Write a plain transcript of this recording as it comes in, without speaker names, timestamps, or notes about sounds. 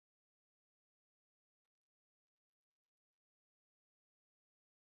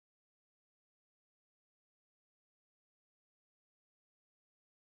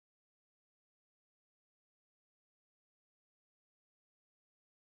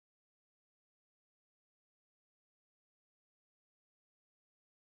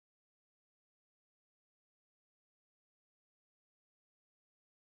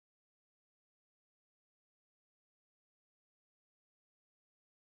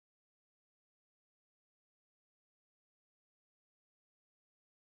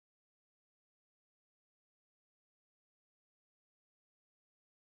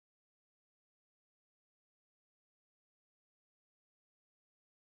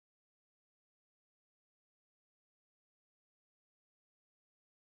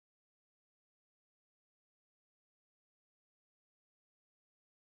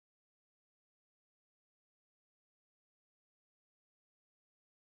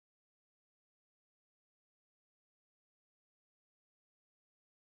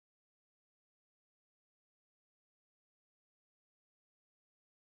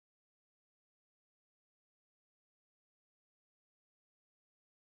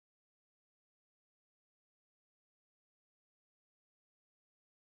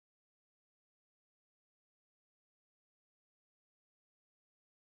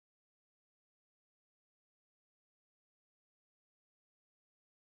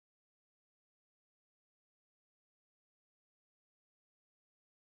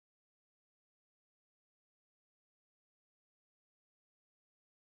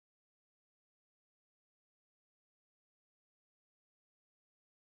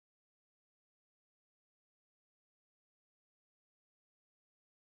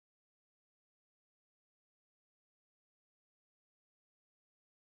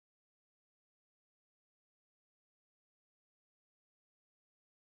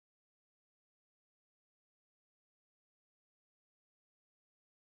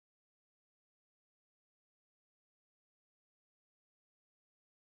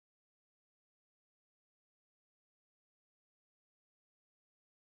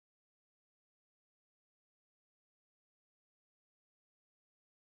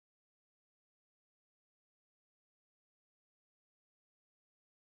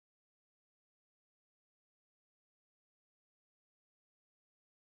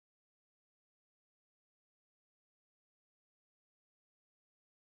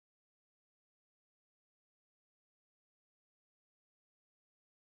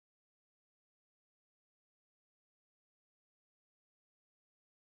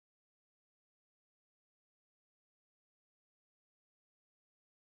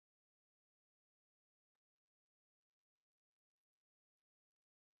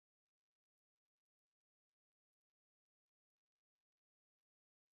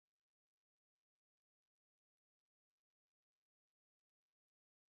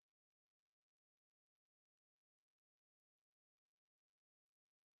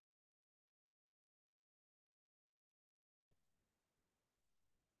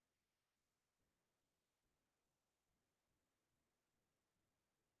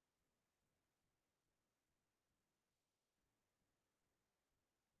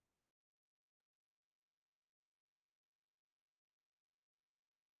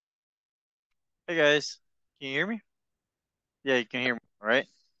Hey guys, can you hear me? Yeah, you can hear me, right?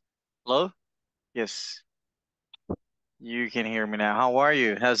 Hello? Yes, you can hear me now. How are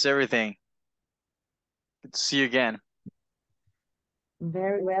you? How's everything? Good to see you again.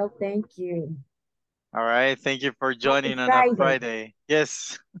 Very well, thank you. All right, thank you for Happy joining on a Friday. Friday.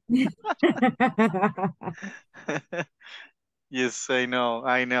 Yes. Yes, I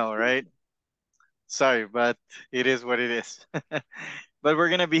know, right? Sorry, but it is what it is. But we're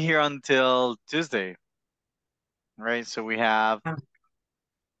gonna be here until Tuesday, right? So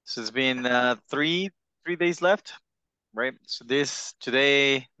it's been three days left, right? So this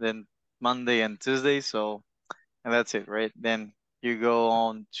today, then Monday and Tuesday. So and that's it, right? Then you move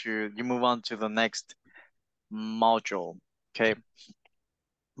on to the next module. Okay.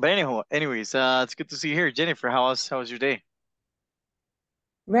 But anyways, it's good to see you here, Jennifer. How was your day?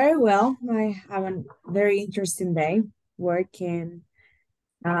 Very well. I have a very interesting day working,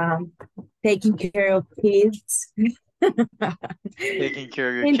 um, taking care of kids. Taking care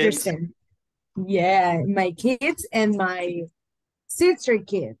of your kids Interesting. Yeah, my kids and my sister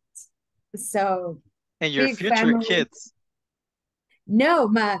kids. So and your big future family. kids No,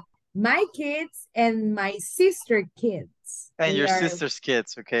 my kids and my sister kids. and They your are, sister's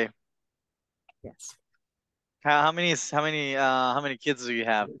kids. Okay. yes, How many kids do you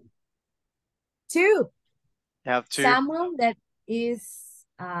have? two. You have two. Samuel that is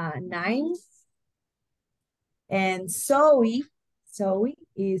 9, and Zoe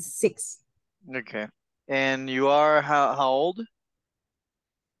is 6. Okay. And you are how old?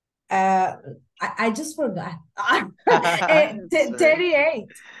 Uh, I just forgot. Sorry. 38.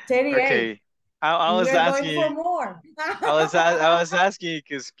 38. Okay. I We was are going for asking. more. I was asking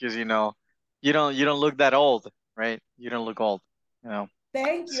because you don't look that old, right? You don't look old, you know.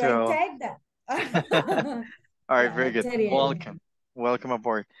 Thank you. I So take that. all right, very Yeah, good. 38. Welcome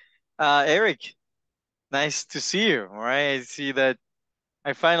aboard. Eric, nice to see you. All right, I see that.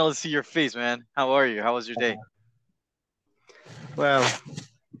 I finally see your face, man. How are you? How was your day? Well,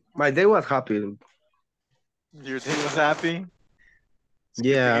 my day was happy. Your day was happy. It's good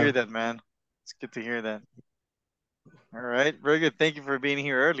to hear Yeah, that, man. It's good to hear that. All right, very good. Thank you for being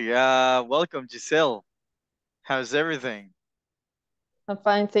here early. Welcome, Giselle. How's everything? I'm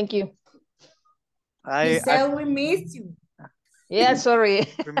fine, thank you. I Giselle, we miss you. Yeah, sorry.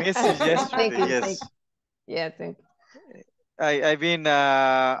 we missed you Thank yesterday. you, thank Yes. you. Yeah, thank you.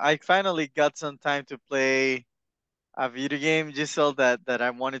 I finally got some time to play a video game, Giselle, that I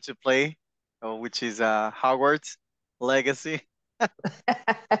wanted to play, which is Hogwarts Legacy.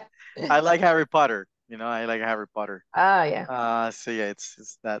 I like Harry Potter. I like Harry Potter. Ah, yeah. So yeah,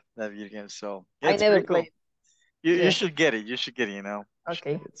 it's that video game. So yeah, I it's never pretty cool. played. You Yeah. should get it. You should get it.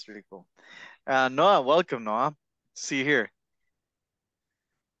 Okay. It's really cool. Noah, welcome, Noah. See you here.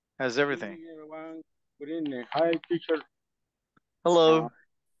 How's Good everything? evening, everyone. Good evening. Hi, teacher. Hello.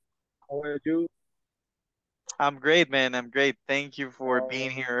 How are you? I'm great, man. I'm great. Thank you for Uh,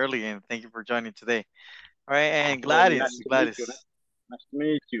 being here early and thank you for joining today. All right, and Nice Gladys, to meet you. Gladys, Nice to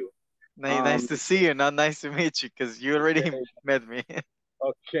meet you. nice to see you. Not nice to meet you because you already Okay. met me.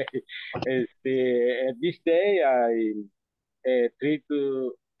 Okay. This day I treat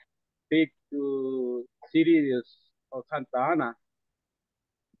to cities of Santa Ana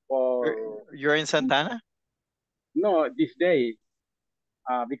You're for you're in Santana no this day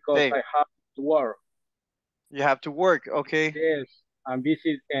because today. I have to work. You have to work. Okay. Yes, and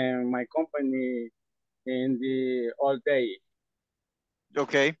visit my company in the all day.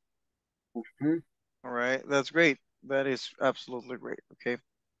 Okay. Hmm. All right. That's great. That is absolutely great. Okay.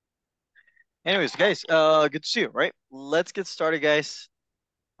 Anyways, guys, good to see you. Right. Let's get started, guys.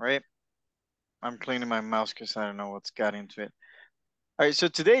 Right. I'm cleaning my mouse because I don't know what's got into it. All right. So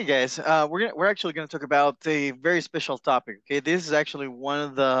today, guys, we're actually gonna talk about a very special topic. Okay. This is actually one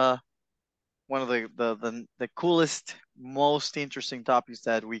of the coolest, most interesting topics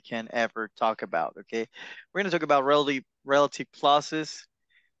that we can ever talk about. Okay, we're gonna talk about relative clauses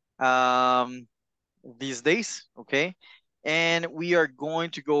um, these days. Okay, and we are going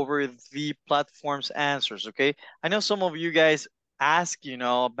to go over the platform's answers. Okay, I know some of you guys ask,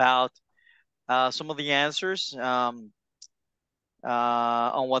 about some of the answers on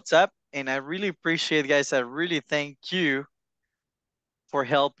WhatsApp, and I really appreciate, guys. I really thank you for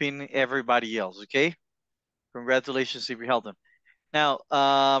helping everybody else. Okay, congratulations if you help them. Now,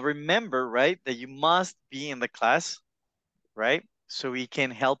 remember, right, that you must be in the class, right? So we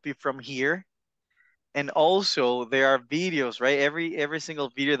can help you from here. And also, there are videos, right? Every single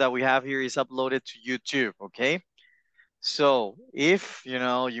video that we have here is uploaded to YouTube, okay? So if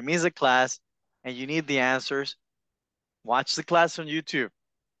you miss a class and you need the answers, watch the class on YouTube,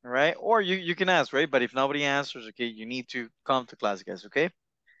 All right, or you can ask, right? But if nobody answers, okay, you need to come to class, guys. Okay.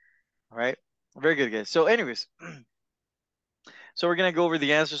 All right. Very good, guys. So, anyways, so we're gonna go over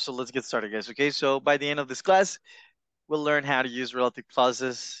the answers. So let's get started, guys. Okay. So by the end of this class, we'll learn how to use relative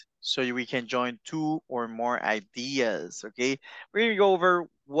clauses so we can join two or more ideas. Okay. We're gonna go over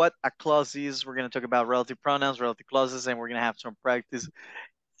what a clause is. We're gonna talk about relative pronouns, relative clauses, and we're gonna have some practice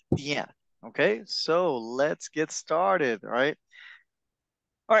at the end. Okay. So let's get started. All right.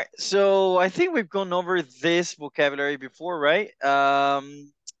 All right, so I think we've gone over this vocabulary before, right?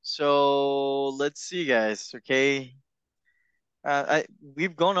 So let's see, guys. Okay,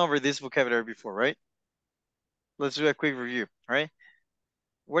 we've gone over this vocabulary before, right? Let's do a quick review. All right,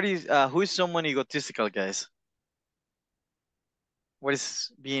 what is who is someone egotistical, guys? What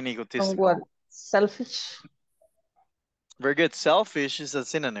is being egotistical? Somewhat selfish. Very good. Selfish is a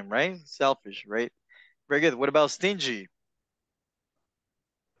synonym, right? Selfish, right? Very good. What about stingy?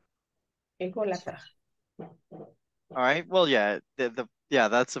 Ególatra. All right. Well, yeah, yeah,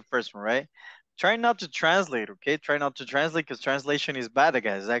 that's the first one, right? Try not to translate, okay? Try not to translate because translation is bad,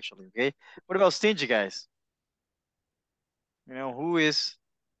 guys, actually, okay? What about stingy, guys? You know, who is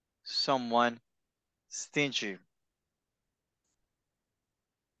someone stingy?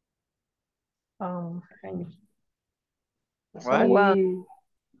 Um, What? Somewhat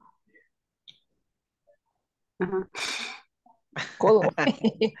Ajá. cold.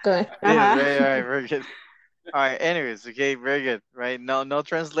 Yes, right, very good. All right, anyways, okay, very good, right? No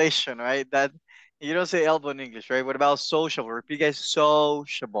translation, right? That you don't say elbow in English, right? What about sociable? Repeat, guys,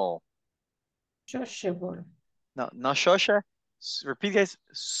 sociable. Sociable. No, not shosha. Repeat, guys,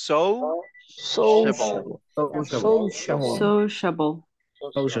 sociable. Sociable. Sociable. Sociable. Sociable.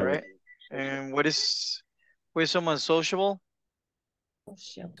 All Sociable. right. And who is someone sociable?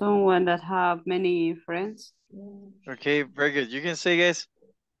 Someone that have many friends. Okay, very good. You can say, guys,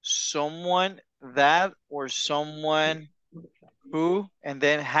 someone that or someone who, and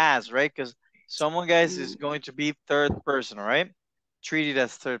then has, right? Because someone, guys, is going to be third person, all right? Treat it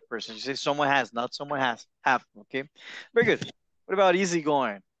as third person. You say someone has, not someone has. Have, okay? Very good. What about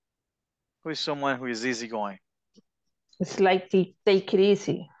easygoing? Who is someone who is easygoing? It's like to take it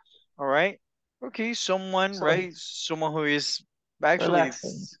easy, All right. Okay, someone, so right? Someone who is actually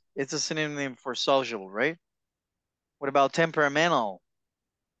relaxing. it's a synonym for sociable, right? What about temperamental?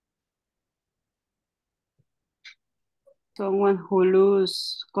 Someone who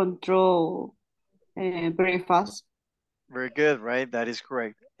lose control very fast. Very good, right? That is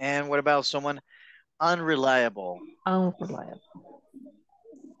correct. And what about someone unreliable? Unreliable.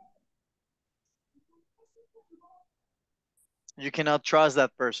 You cannot trust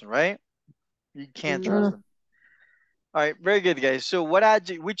that person, right? You can't trust Mm, them. All right, very good, guys. So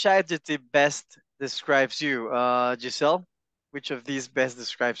which adjective best describes you, Giselle? Which of these best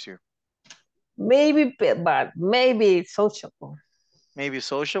describes you? maybe, but maybe it's sociable, Maybe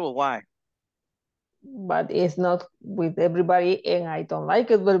sociable. Why? but it's not with everybody, and I don't like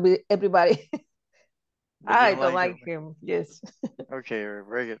it with everybody. But you I don't don't like it. like him. Yes. Okay,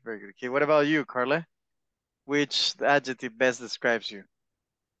 very good, very good. Okay, what about you, Carla? Which adjective best describes you?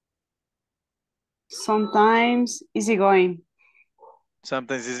 Sometimes easygoing.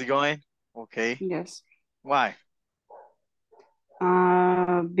 Sometimes easygoing. Okay. Yes. Why?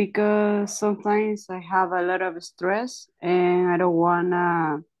 Because sometimes I have a lot of stress and I don't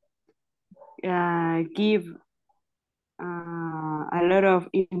wanna give a lot of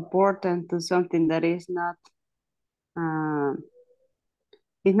importance to something that uh,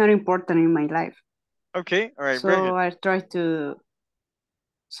 is not important in my life. Okay. All right. Very good.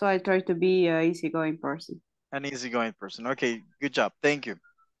 So I try to be a easygoing person. An easygoing person. Okay. Good job. Thank you.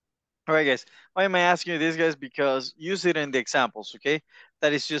 All right, guys. Why am I asking you this, guys? Because use it in the examples, okay?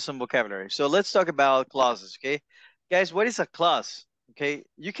 That is just some vocabulary. So let's talk about clauses, okay? Guys, what is a clause? Okay,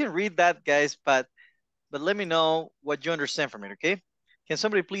 you can read that, guys, but let me know what you understand from it, okay? Can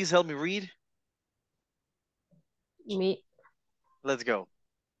somebody please help me read? Me, Let's go.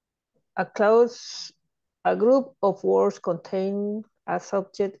 a clause, a group of words contain a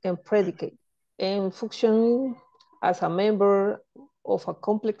subject and predicate, and functioning as a member of a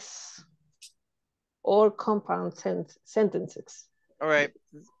complex or compound sentences. All right.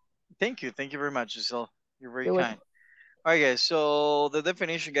 Thank you. Thank you very much, Giselle. You're very You're kind. welcome. All right, guys. So the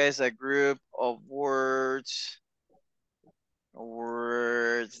definition, guys, a group of words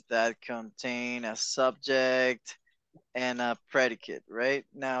that contain a subject and a predicate, right?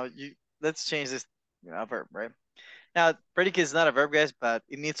 Now let's change this, a verb, right? Now predicate is not a verb, guys, but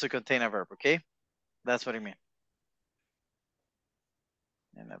it needs to contain a verb, okay? That's what I mean.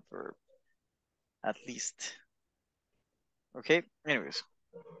 And a verb, at least. Okay, anyways.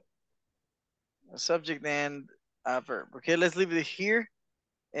 A subject and a verb. Okay, let's leave it here.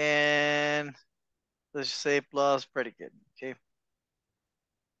 And let's say plus predicate. Okay.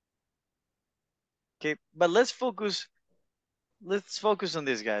 Okay, but let's focus on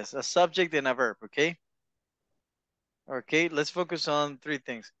this, guys. A subject and a verb, okay? Okay, let's focus on three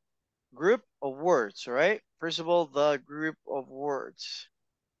things. Group of words, all right? First of all, the group of words.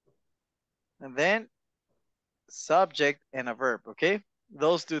 And then subject and a verb, okay?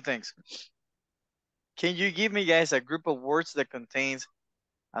 Those two things. Can you give me, guys, a group of words that contain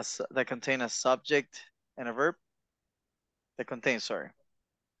a subject and a verb? Contains.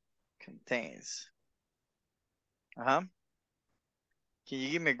 Uh-huh. Can you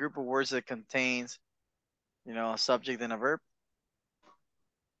give me a group of words that contains, a subject and a verb?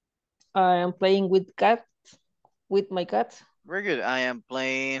 I am playing with my cat. Very good. I am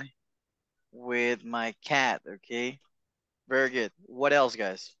playing with my cat, okay? Very good. What else,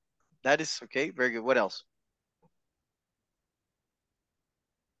 guys? That is okay. Very good. What else?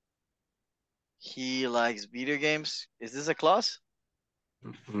 He likes video games. Is this a clause?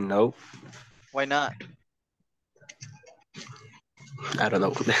 No, Why not? I don't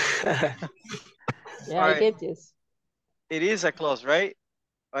know. Yeah, I get this. It is a clause, right?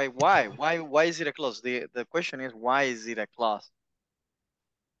 Right, why? Why is it a clause? The question is, why is it a clause?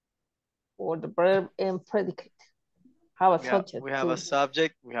 For the verb and predicate. Have a subject. We have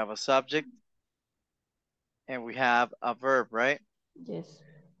a subject, and we have a verb, right? Yes.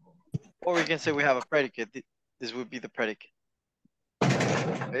 Or we can say we have a predicate. This would be the predicate.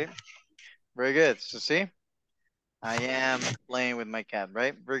 Okay. Very good. So see, I am playing with my cat,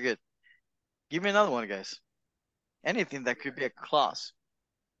 right? Very good. Give me another one, guys. Anything that could be a clause.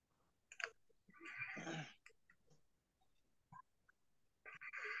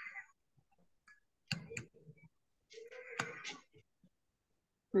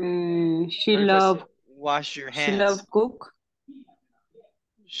 She loves wash your hands. She loves cook.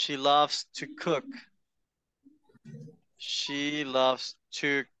 She loves to cook. She loves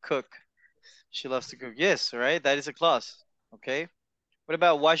to cook. She loves to cook. Yes, right? That is a clause. Okay. What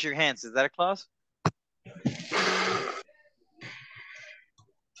about wash your hands? Is that a clause?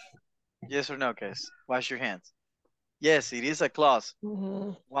 Yes or no, guys? Wash your hands. Yes, it is a clause.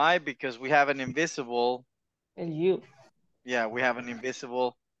 Why? Because we have an invisible. And you. Yeah, we have an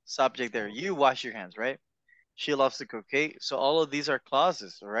invisible subject there. You wash your hands, right? She loves to cook. Okay. So all of these are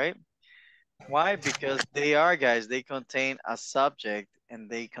clauses, all right? Why? Because they are, guys, they contain a subject and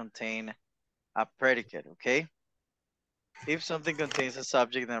they contain a predicate, okay? If something contains a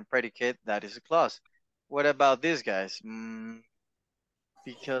subject and a predicate, that is a clause. What about this, guys?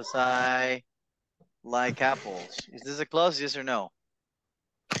 Because I like apples. Is this a clause, yes or no?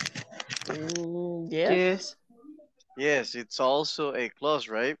 Yes. Yes, it's also a clause,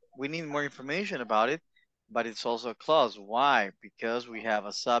 right? We need more information about it, but it's also a clause. Why? Because we have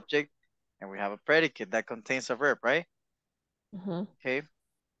a subject and we have a predicate that contains a verb, right? Okay,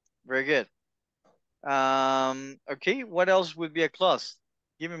 very good. Okay, what else would be a clause?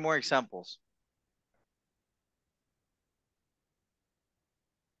 Give me more examples.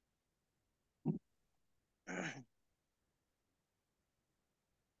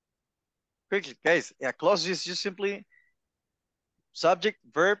 Quickly, guys. Yeah, clause is just simply subject,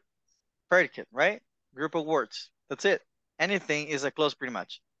 verb, predicate, right? Group of words. That's it. Anything is a clause pretty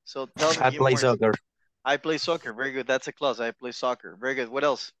much. So tell me. I play soccer. I play soccer. Very good. That's a clause. I play soccer. Very good. What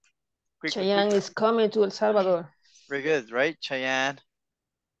else? Cheyenne is coming to El Salvador. Very good, right? Cheyenne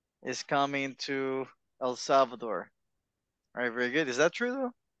is coming to El Salvador. All right, very good. Is that true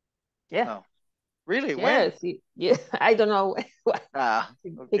though? Yeah. No. Really? Yes. Yeah. I don't know.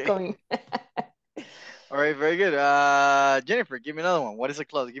 Okay. Coming. All right, very good. Jennifer, give me another one. What is a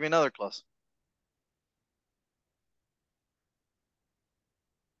clause? Give me another clause.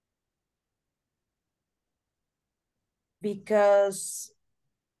 Because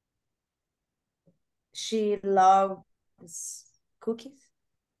she loves cookies.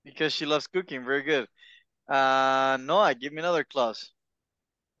 Because she loves cooking. Very good. Noah, give me another clause.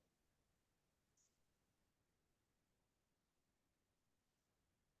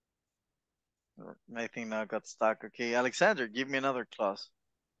 I think now got stuck. Okay, Alexander, give me another clause.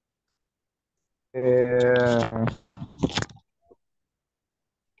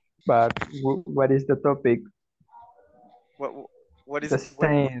 But what is the topic? What is the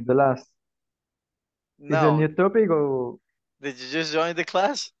same? The last. No. Is a new topic or? Did you just join the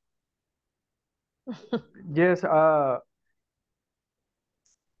class? Yes.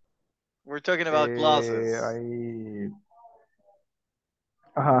 We're talking about clauses.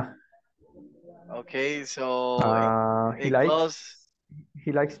 Okay, so he likes. clause.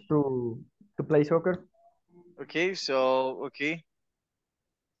 He likes to To play soccer. Okay, so, okay.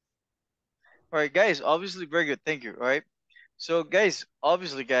 All right, guys, obviously very good. Thank you. All right. So, guys,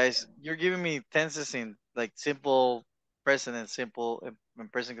 obviously, guys, you're giving me tenses in like simple present and simple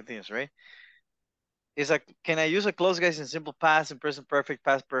and present continuous, right? It's like, can I use a clause, guys, in simple past and present perfect,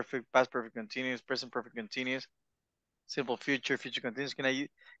 past perfect continuous, present perfect continuous, simple future, future continuous? Can I use,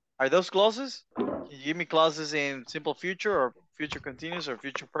 are those clauses? Can you give me clauses in simple future or future continuous or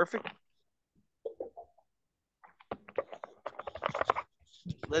future perfect?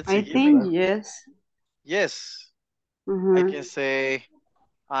 Let's see. I Give me. think yes. Yes. I Mhm. can say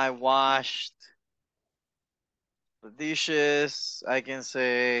I washed the dishes. I can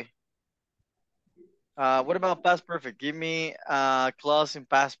say, what about past perfect? Give me a clause in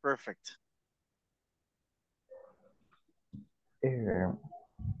past perfect. Uh,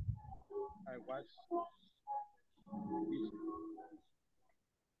 I watch.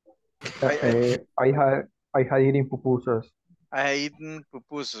 Right? I had eaten pupusas. I had eaten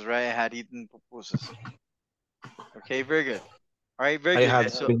pupusas, right? I had eaten pupusas. Okay, very good. All right, very I good, have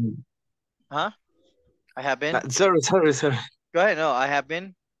guys. So, been. huh? I have been. Sorry. Go ahead. No, I have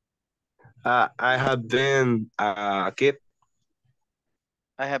been. I have been a kid.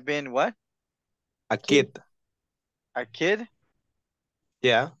 I have been what? A Kid. kid. A kid?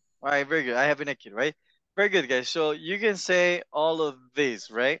 Yeah. All right, very good. I have been a kid, right? Very good, guys. So you can say all of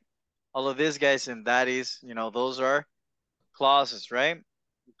these, right? All of these, guys, and that is, those are clauses, right?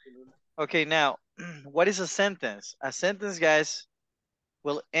 Okay, now, what is a sentence? A sentence, guys,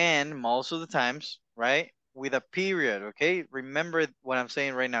 will end most of the times, right? With a period, okay? Remember what I'm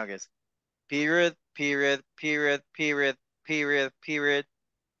saying right now, guys. Period, period, period, period, period, period,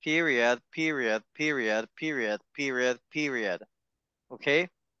 period, period, period, period, period, period. Okay?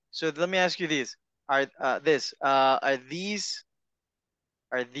 So let me ask you this. Are these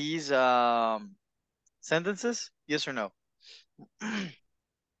sentences? Yes or no?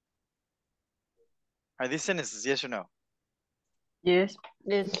 Are these sentences? Yes or no? Yes.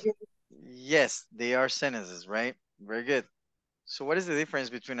 Yes. Yes, they are sentences, right? Very good. So what is the difference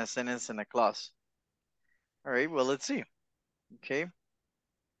between a sentence and a clause? All right, well, let's see. Okay.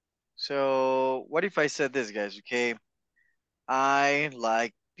 So what if I said this, guys? Okay. I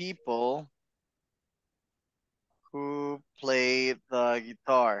like people who play the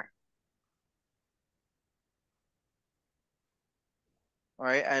guitar. All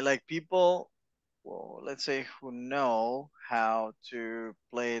right. I like people, well, let's say who know how to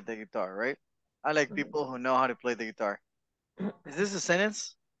play the guitar, right? I like people who know how to play the guitar. Is this a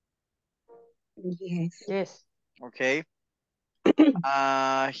sentence? Yes. Yes. Okay.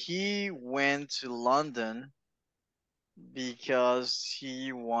 He went to London because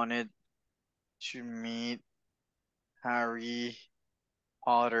he wanted to meet Harry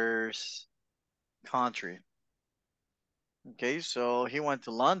Potter's country. Okay, so he went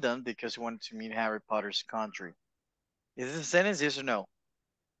to London because he wanted to meet Harry Potter's country. Is this a sentence? Yes or no?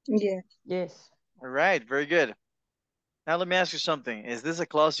 Yes. Yes. All right, very good. Now let me ask you something. Is this a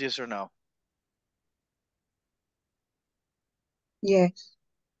clause? Yes or no? Yes.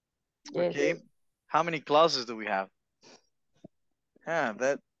 Yes. Okay. How many clauses do we have?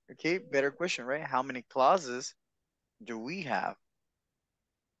 Okay, better question, right? How many clauses do we have?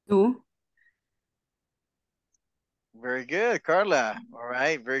 Two. Very good, Carla. All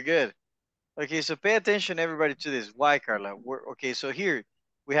right, very good. Okay, so pay attention, everybody, to this. Why, Carla? Okay, so here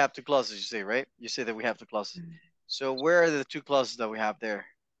we have two clauses, you say, right? You say that we have two clauses. So where are the two clauses that we have there?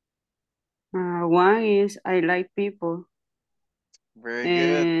 One is I like people, Very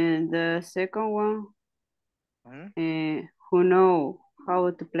good. and the second one, Mhm. who know how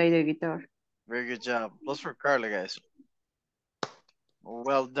to play the guitar. Very good job. Plus for Carla, guys.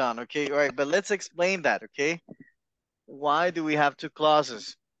 Well done. Okay, all right, but let's explain that, okay? Why do we have two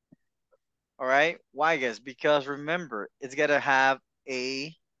clauses? All right, why, guys? Because remember, it's got to have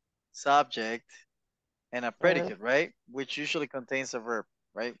a subject and a predicate, right? Which usually contains a verb,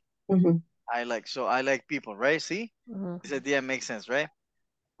 right? Mm-hmm. I like people, right? See, this idea makes sense, right?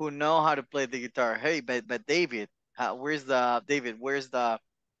 Who know how to play the guitar. Hey, but David, where's the David? Where's the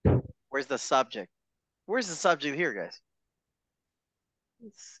subject? Where's the subject here, guys?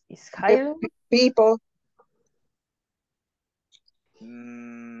 It's Kylo. People.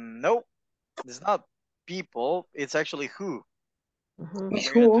 Nope, it's not people. It's actually who. It's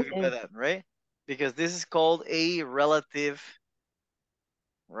We're gonna who? talk about that, right? Because this is called a relative,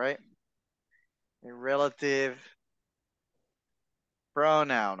 right? A relative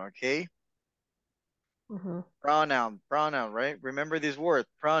pronoun, okay? Pronoun, right? Remember this word,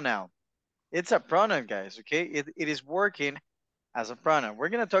 pronoun. It's a pronoun, guys, okay? It is working as a pronoun. We're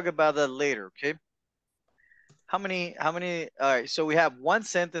gonna talk about that later, okay? How many, all right, so we have one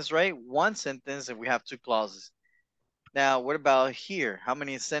sentence, right? One sentence and we have two clauses. Now, what about here? How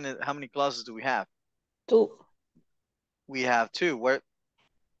many clauses do we have? Two. We have two.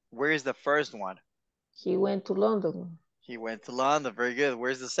 Where is the first one? He went to London. He went to London. Very good.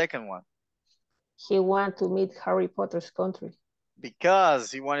 Where's the second one? He went to meet Harry Potter's country.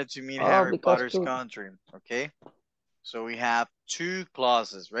 Because he wanted to meet Harry Potter's two. country. Okay. So we have two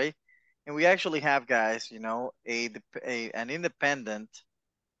clauses, right? And we actually have, guys, you know, an independent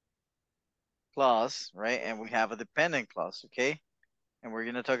clause, right? And we have a dependent clause, okay? And we're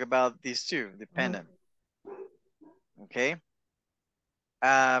gonna talk about these two, dependent. Okay.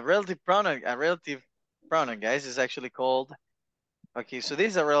 A relative pronoun, guys, is actually called. Okay, so this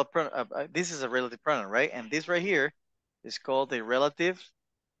is a relative pronoun, right? And this right here is called a relative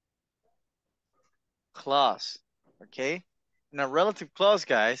clause. Okay. And a relative clause,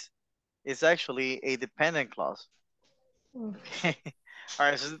 guys, is actually a dependent clause. Okay. All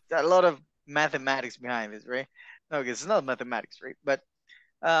right. So a lot of mathematics behind this, right? No, it's not mathematics, right? But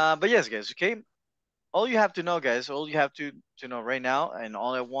yes, guys. Okay. All you have to know, guys, all you have to know right now, and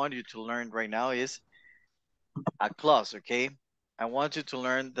all I want you to learn right now is a clause. Okay. I want you to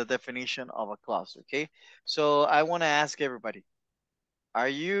learn the definition of a clause. Okay. So I want to ask everybody, are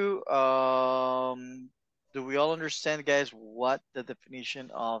you do we all understand, guys, what the definition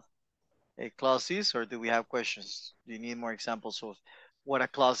of a clause is, or do we have questions? Do you need more examples of what a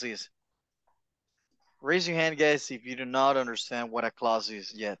clause is? Raise your hand, guys, if you do not understand what a clause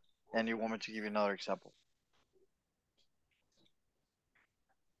is yet, and you want me to give you another example.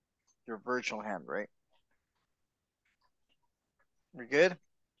 Your virtual hand, right? We're good?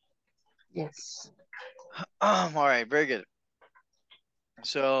 Yes. All right, very good.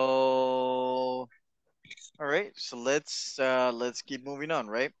 So, all right, so let's keep moving on,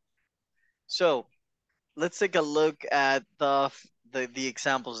 right? So let's take a look at the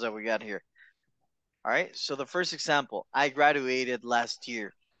examples that we got here. All right, so the first example, I graduated last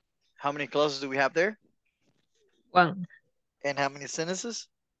year. How many clauses do we have there? One. And how many sentences?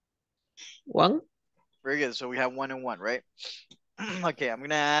 One. Very good. So we have one and one, right? Okay, I'm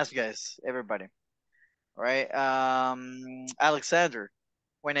gonna ask you guys, everybody. All right, Alexander,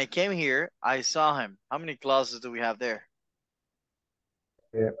 when I came here, I saw him. How many clauses do we have there?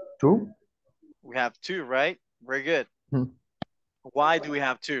 Two. We have two, right? Very good. Hmm. Why do we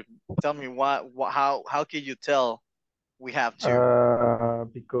have two? Tell me how can you tell we have two?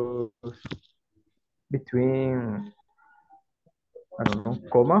 Because between, I don't know,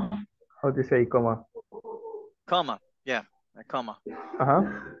 comma. How do you say comma? Comma. Yeah, a comma. Uh-huh.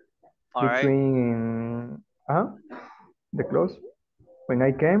 All right. Between, the clause. When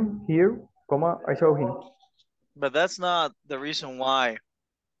I came here, comma, I saw him. But that's not the reason why.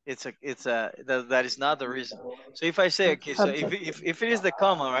 That is not the reason. So if I say, okay, so if it is the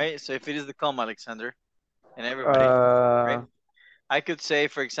comma, right? So if it is the comma, Alexander, and everybody, right? I could say,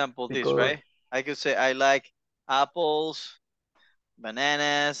 for example, this, right? I could say I like apples,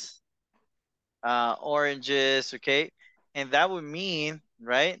 bananas, oranges, okay? And that would mean,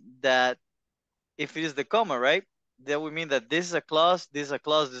 right, that if it is the comma, right, that would mean that this is a clause, this is a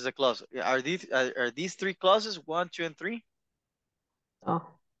clause, this is a clause. Are these three clauses, 1, 2, and 3? Oh,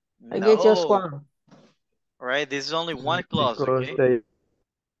 I No. get just one. All right, this is only one clause, because okay?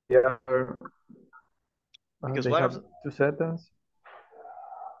 they are, Because they what have two sentences.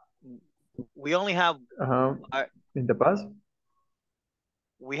 We only have in the past.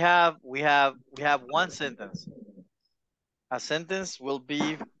 We have one sentence. A sentence will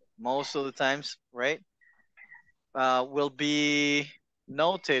be most of the times, right? Will be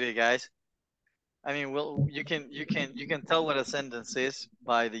notated, guys. I mean, you can tell what a sentence is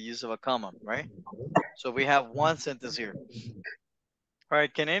by the use of a comma, right? So we have one sentence here. All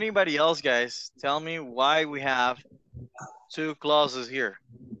right, can anybody else, guys, tell me why we have two clauses here?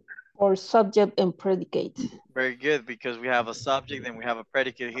 Or subject and predicate. Very good, because we have a subject and we have a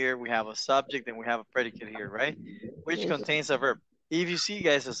predicate here. We have a subject and we have a predicate here, right? Which contains a verb. If you see,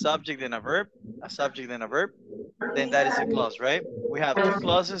 guys, a subject and a verb, then that is a clause, right? We have two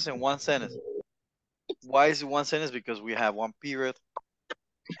clauses and one sentence. Why is it one sentence? Because we have one period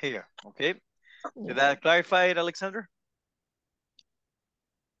here, okay? Did that clarify it, Alexander?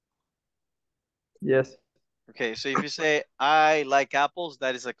 Yes. Okay, so if you say, I like apples,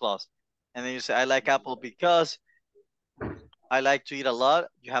 that is a clause. And then you say, I like apple because I like to eat a lot.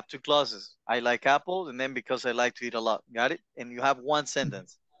 You have two clauses. I like apples, and then because I like to eat a lot. Got it? And you have one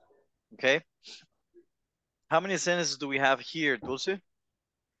sentence. Okay? How many sentences do we have here, Dulce?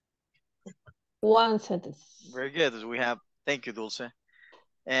 One sentence. Very good. We have, Thank you, Dulce.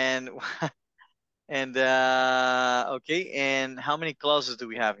 And and okay, and how many clauses do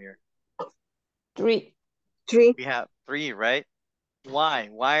we have here? 3. We have 3, right? Why?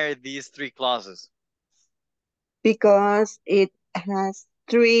 Why are these 3 clauses? Because it has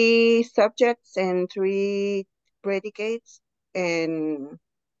 3 subjects and 3 predicates and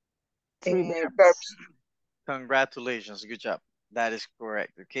 3 verbs. verbs. Congratulations. Good job. That is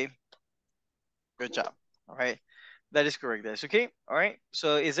correct. Okay. Good job. All right. That is correct, guys. Okay. All right.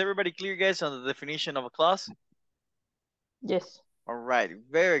 So is everybody clear, guys, on the definition of a clause? Yes. All right.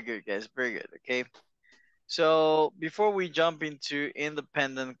 Very good, guys. Very good. Okay. So before we jump into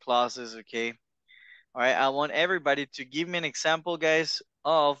independent clauses, okay. All right. I want everybody to give me an example, guys,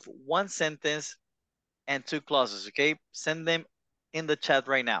 of 1 sentence and 2 clauses. Okay. Send them in the chat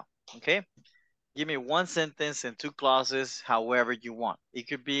right now. Okay. Give me 1 sentence and 2 clauses, however you want. It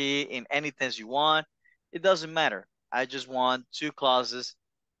could be in any tense you want. It doesn't matter. I just want 2 clauses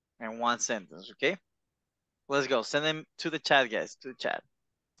and 1 sentence, okay? Let's go. Send them to the chat, guys, to the chat.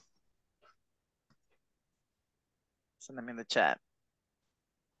 Send them in the chat.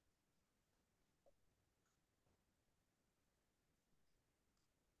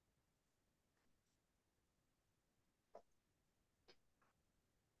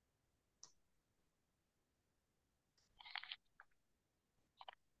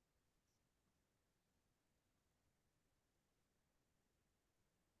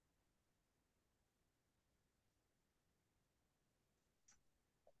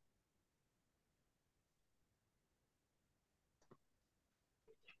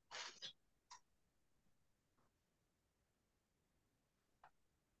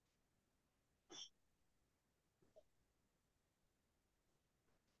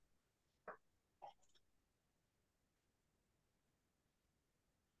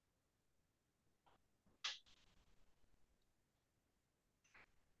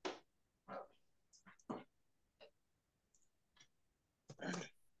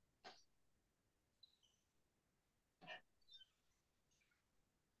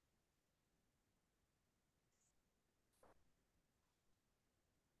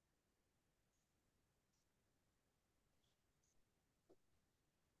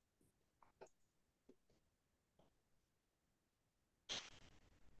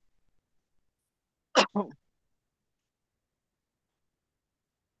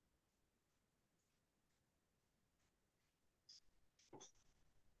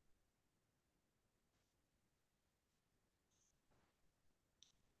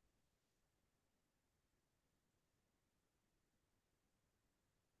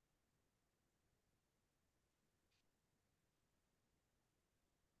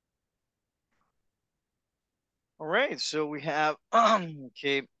 All right, so we have,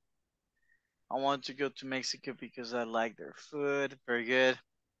 okay, I want to go to Mexico because I like their food. Very good.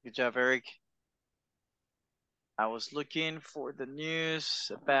 Good job, Eric. I was looking for the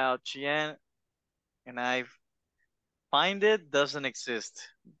news about Cheyenne and I find it doesn't exist.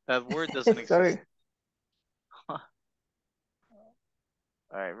 That word doesn't exist. Sorry. All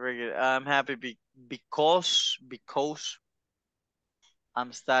right, very good. I'm happy because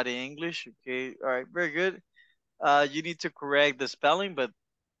I'm studying English. Okay, all right, very good. You need to correct the spelling, but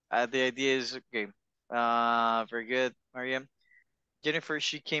the idea is okay. Very good, Mariam. Jennifer,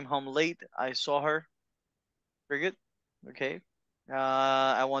 she came home late. I saw her. Very good. Okay.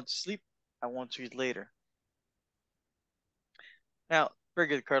 I want to sleep. I want to eat later. Now, very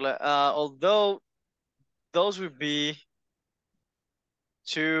good, Carla. Although those would be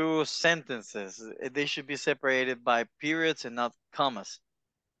 2 sentences, they should be separated by periods and not commas.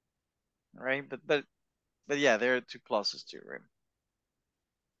 Right? But yeah, there are 2 clauses too, right?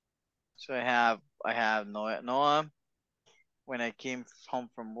 So I have Noah. When I came home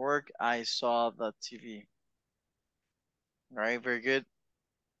from work, I saw the TV. All right, very good.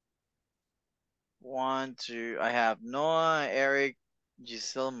 1, 2. I have Noah, Eric,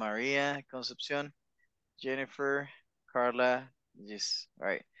 Giselle, Maria, Concepcion, Jennifer, Carla. Yes. All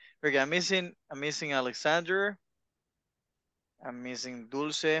right. Very good. I'm missing Alexander. I'm missing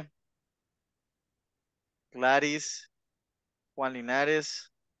Dulce, Gladys, Juan Linares.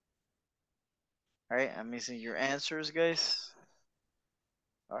 All right. I'm missing your answers, guys.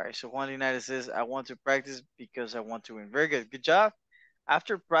 All right. So Juan Linares says, I want to practice because I want to win. Very good. Good job.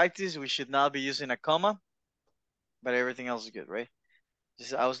 After practice, we should not be using a comma, but everything else is good, right?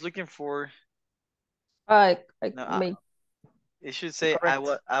 Just, I was looking for. I No, made it should say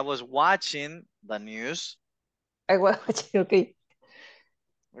correct. I was watching the news. I was watching. Okay.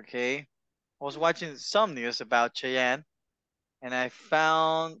 Okay. I was watching some news about Cheyenne and I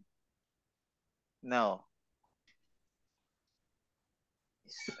found no.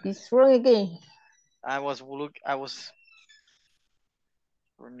 It's wrong again. I was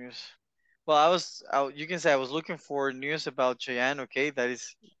for news. Well, you can say I was looking for news about Cheyenne. Okay, that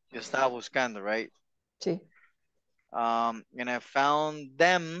is yo estaba buscando, right? Sí. And I found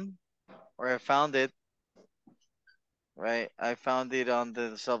them, or I found it, right? I found it on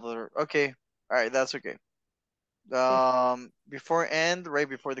the Salvador. Okay, all right, that's okay. Before end, right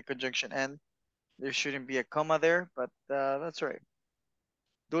before the conjunction end, there shouldn't be a comma there, but that's right.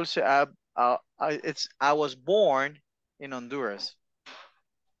 Dulce, I was born in Honduras.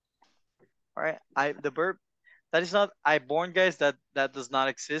 All right, the verb that is not I born, guys. That does not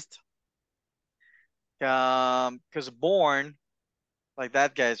exist. Because born like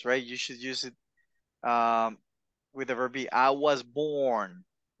that, guys, right? You should use it with the verb be. I was born,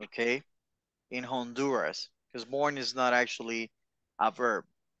 okay, in Honduras, because born is not actually a verb.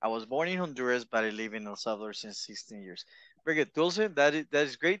 I was born in Honduras, but I live in El Salvador since 16 years. Very good, Dulce. That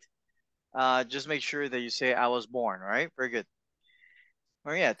is great. Just make sure that you say I was born. All right, very good.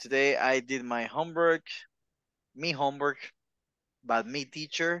 Oh yeah, today I did my homework, but me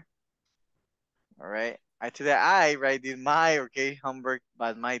teacher. All right. I did my homework,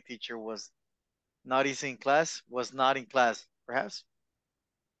 but my teacher was not in class, perhaps.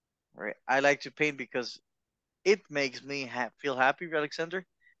 All right. I like to paint because it makes me feel happy, Alexander.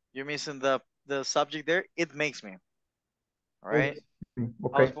 You're missing the subject there. It makes me. All right. I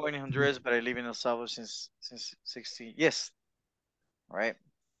was Okay. born in Honduras, but I live in El Salvador since 16. Yes. All right.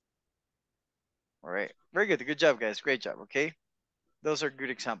 All right. Very good. Good job, guys. Great job. Okay. Those are good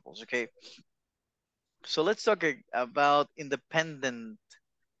examples. Okay. So let's talk about independent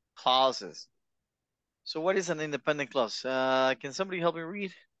clauses. So what is an independent clause? Can somebody help me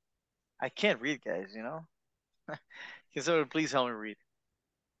read? I can't read, guys, you know? Can somebody please help me read?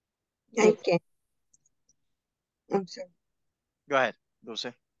 I can. I'm sorry. Go ahead,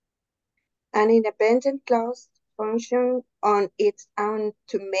 Dulce. An independent clause functions on its own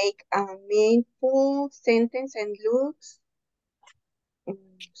to make a meaningful sentence and looks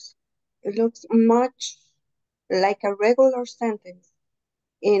much like a regular sentence.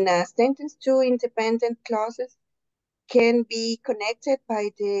 In a sentence, two independent clauses can be connected by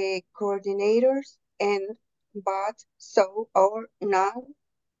the coordinators and but, so, or not,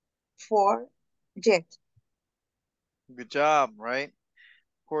 for, yet. Good job, right?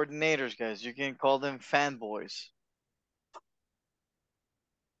 Coordinators, guys. You can call them fanboys.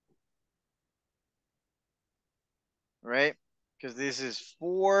 Right? Because this is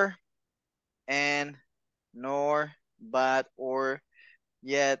for, and, nor, but, or,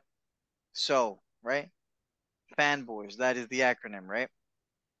 yet, so, right? Fanboys. That is the acronym, right?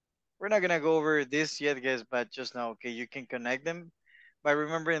 We're not gonna go over this yet, guys, but just know, okay, you can connect them by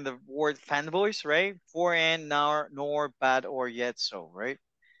remembering the word fanboys, right? For, and, nor, but, or, yet, so, right?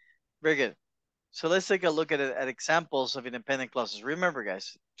 Very good. So let's take a look at examples of independent clauses. Remember,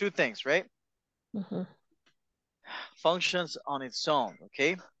 guys, two things, right? Mhm. Functions on its own,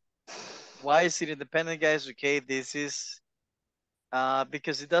 okay? Why is it independent, guys? Okay, this is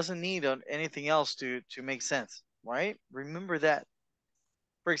because it doesn't need anything else to make sense, right? Remember that.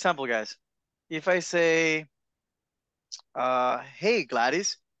 For example, guys, if I say, hey,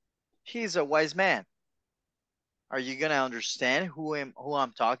 Gladys, he's a wise man. Are you gonna understand who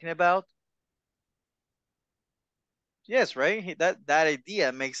I'm talking about? Yes, right? That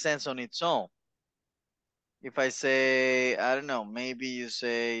idea makes sense on its own. If I say, I don't know, maybe you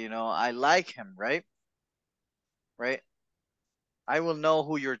say, I like him, right? Right? I will know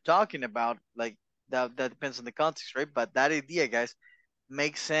who you're talking about. Like that depends on the context, right? But that idea, guys,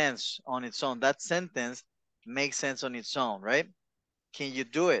 makes sense on its own. That sentence makes sense on its own, right? Can you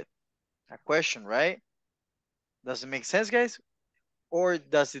do it? A question, right? Does it make sense, guys? Or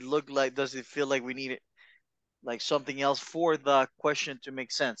does it feel like we need it, like something else for the question to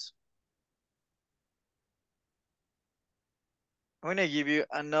make sense? I'm going to give you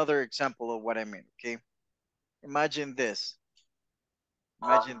another example of what I mean, okay? Imagine this.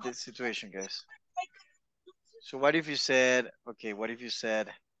 Imagine this situation, guys. So what if you said, okay, okay,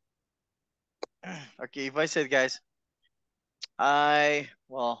 if I said, guys,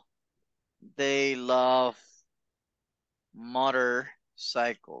 they love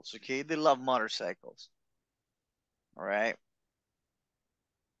motorcycles, okay? They love motorcycles, all right?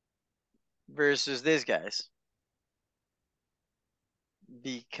 Versus this, guys,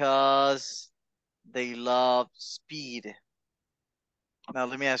 because they love speed. Now,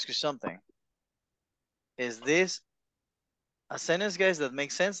 let me ask you something. Is this a sentence, guys, that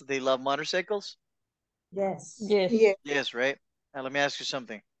makes sense? They love motorcycles? Yes. Yes. Yeah, Yes, right? Now, let me ask you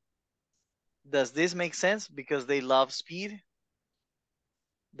something. Does this make sense because they love speed?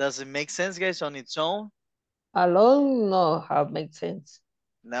 Does it make sense, guys, on its own? Alone, no, have make sense.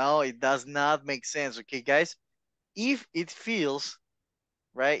 No, it does not make sense. Okay, guys? If it feels,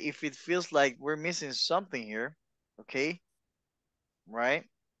 right? If it feels like we're missing something here, okay? Right?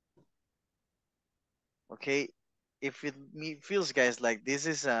 Okay. If it feels, guys, like this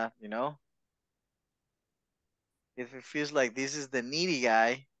is if it feels like this is the needy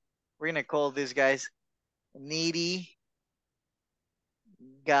guy, we're gonna call this guys needy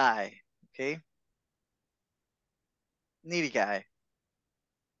guy. Okay? Needy guy.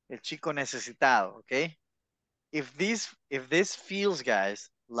 El chico necesitado, okay? If this feels, guys,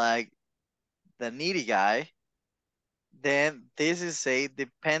 like the needy guy, then this is a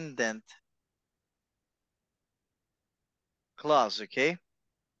dependent clause, okay?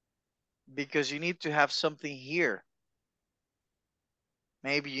 Because you need to have something here.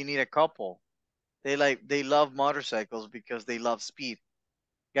 Maybe you need a couple. They love motorcycles because they love speed.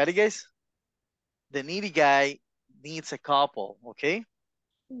 Got it, guys? The needy guy needs a couple, okay?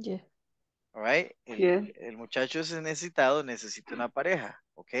 Yeah. All right. Yeah. El muchacho es necesitado, necesita una pareja,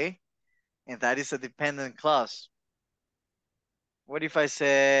 okay? And that is a dependent clause. What if I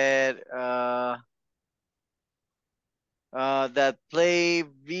said that play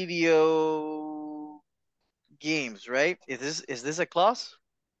video games, right? Is this a clause?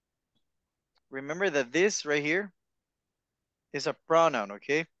 Remember that this right here is a pronoun,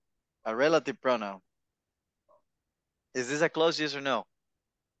 okay? A relative pronoun. Is this a clause, yes or no?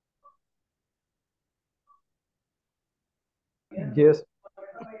 Yes.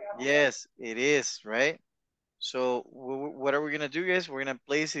 Yes, it is, right? So what are we gonna do, guys? We're gonna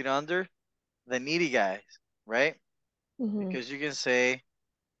place it under the needy guys, right? Because you can say,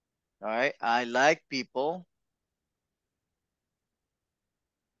 all right, I like people,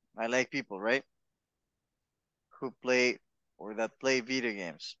 right? Who play or that play video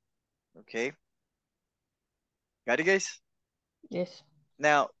games. Okay. Got it, guys? Yes.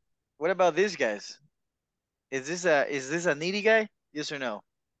 Now, what about these guys? Is this a needy guy? Yes or no?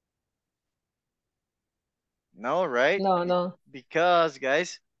 No, right? No, no. Because,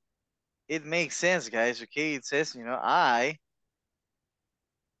 guys, it makes sense, guys. Okay, it says, I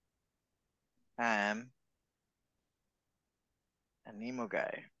am a Nemo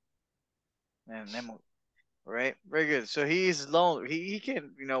guy. And Nemo, right? Very good. So he is lonely. He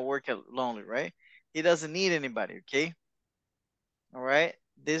can, work lonely, right? He doesn't need anybody, okay? All right.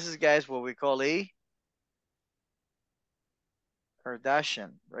 This is, guys, what we call a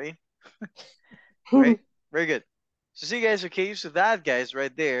Kardashian, right? Right? Very good. So see, guys, okay, so that, guys,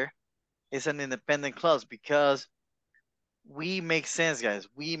 right there is an independent clause because we make sense, guys.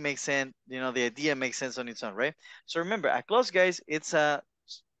 We make sense, the idea makes sense on its own, right? So remember, a clause, guys, it's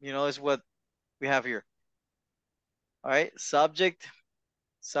it's what we have here. All right, subject,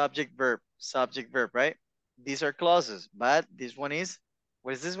 subject, verb, right? These are clauses, but this one is,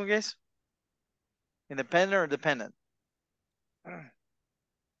 what is this one, guys? Independent or dependent?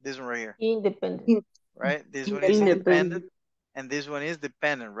 This one right here, Independent. right? This one is Independent. independent, and this one is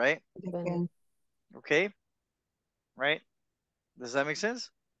dependent, right? Independent. Okay, right? Does that make sense?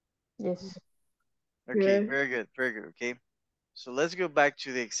 Yes. Okay, Yeah. very good, very good. Okay, so let's go back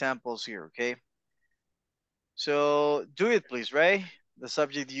to the examples here. Okay, so do it, please, right? The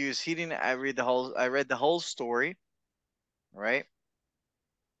subject you is heating. I read the whole story. All right,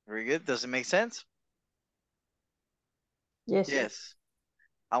 very good. Does it make sense? Yes. Yes.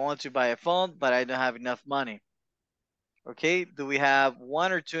 I want to buy a phone, but I don't have enough money. Okay, do we have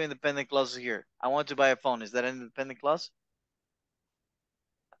one or two independent clauses here? I want to buy a phone. Is that an independent clause?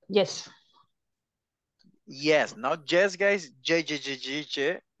 Yes. Yes, not just, guys. J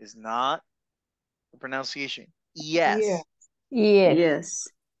is not the pronunciation. Yes. Yeah. Yes. Yes.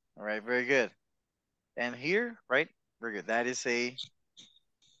 All right, very good. And here, right? Very good. That is a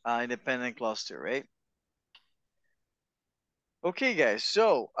independent cluster, right? Okay, guys.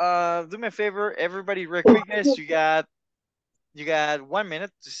 So, do me a favor, everybody, real quick, guys. You got 1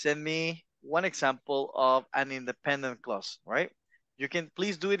 minute to send me one example of an independent clause, right? You can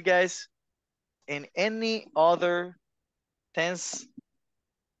please do it, guys, in any other tense.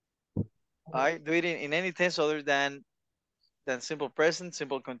 All right, do it in any tense other than simple present,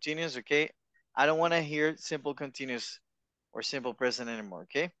 simple continuous. Okay, I don't want to hear simple continuous or simple present anymore.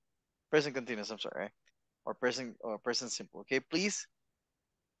 Okay, present continuous. I'm sorry, right? Or present simple. Okay, please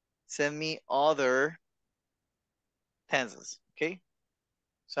send me other tenses. Okay,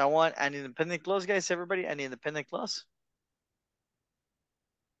 so I want an independent clause, guys. Everybody, an independent clause.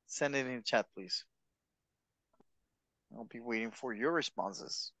 Send it in the chat, please. I'll be waiting for your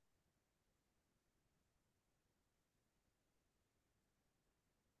responses.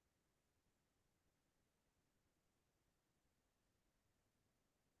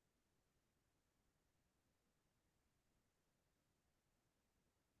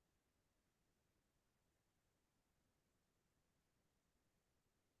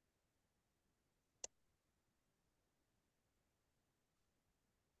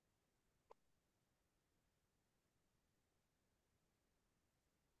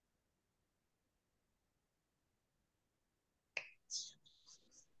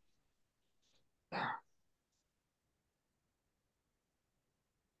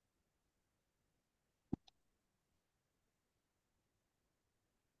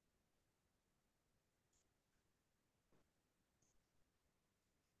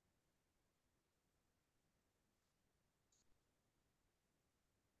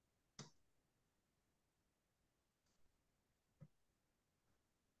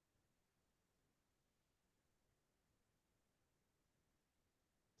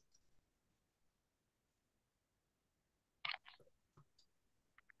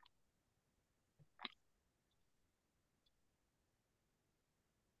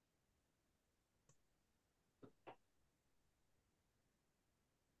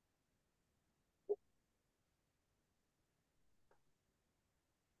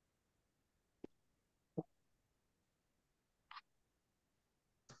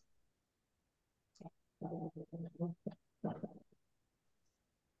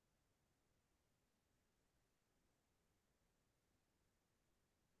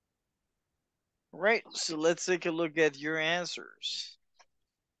 Right, so let's take a look at your answers.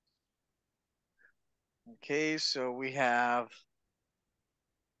 Okay, so we have,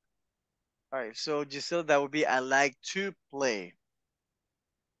 all right, so Giselle, that would be I like to play.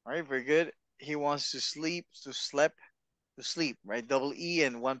 All right, very good. He wants to sleep, to sleep, right? Double E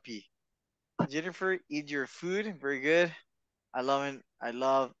and one P. Jennifer, eat your food. Very good. I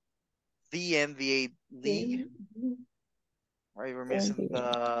love the NBA league. All right, we're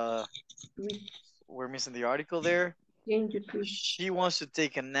missing the article there. She wants to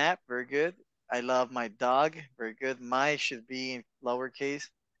take a nap. Very good. I love my dog. Very good. My should be in lowercase,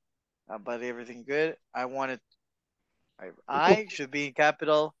 but everything good. I should be in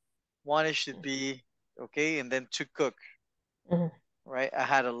capital. Wanted should be okay, and then to cook. Right. I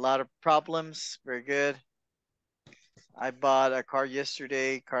had a lot of problems. Very good. I bought a car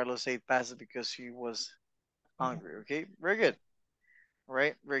yesterday. Carlos ate pasta because he was hungry. Okay. Very good. All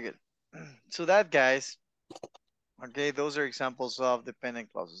right. Very good. So that, guys. Okay, those are examples of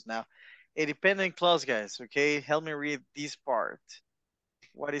dependent clauses. Now, a dependent clause, guys. Okay, help me read this part.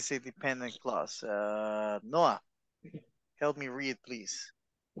 What is a dependent clause? Noah, help me read, please.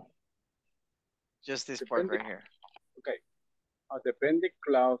 Just this part right here. Okay. A dependent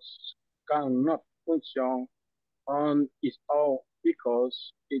clause cannot function on its own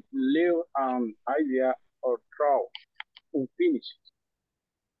because it leaves an idea or thought unfinished.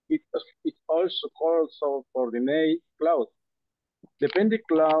 It also called subordinate clause. Dependent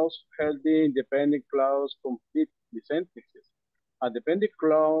clause help the independent clause complete the sentences. A dependent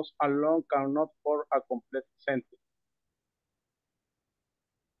clause alone cannot form a complete sentence.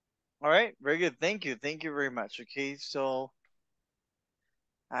 All right, very good. Thank you. Thank you very much. Okay, so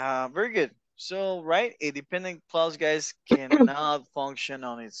very good. So, right, a dependent clause, guys, cannot function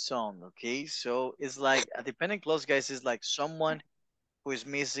on its own. Okay, so it's like a dependent clause, guys, is like someone who is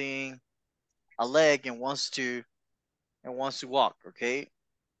missing a leg and wants to walk. Okay,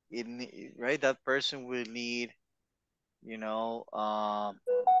 right, that person will need, you know,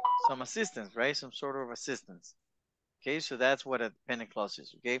 some assistance, right? Some sort of assistance. Okay, so that's what a dependent clause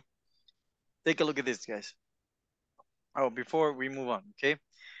is. Okay, take a look at this, guys. Oh, before we move on, okay.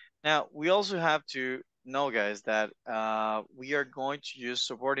 Now we also have to know, guys, that we are going to use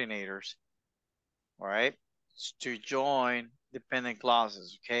subordinators, all right, to join dependent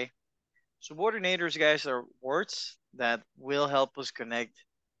clauses. Okay, subordinators, guys, are words that will help us connect,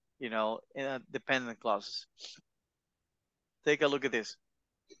 dependent clauses. Take a look at this.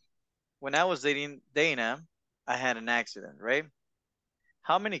 When I was dating Dana, I had an accident, right?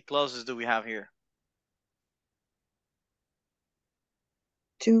 How many clauses do we have here?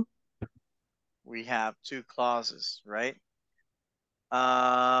 2. We have 2 clauses, right?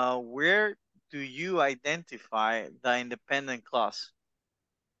 Where do you identify the independent clause?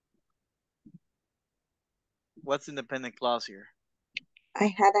 What's independent clause here? I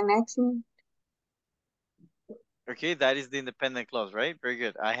had an accident. Okay, that is the independent clause, right? Very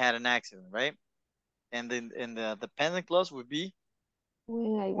good. I had an accident, right? And then the dependent clause would be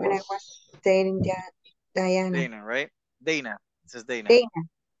When I was dating Diana. Dana, right? Dana. It says Dana. Dana.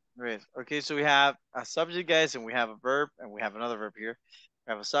 Right. Okay, so we have a subject, guys, and we have a verb, and we have another verb here.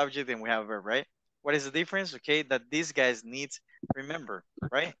 We have a subject and we have a verb, right? What is the difference? Okay, that these guys needs, remember,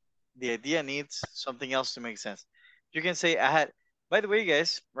 right? The idea needs something else to make sense. You can say I had, by the way,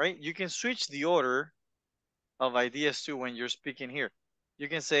 guys, right? You can switch the order of ideas too when you're speaking here. You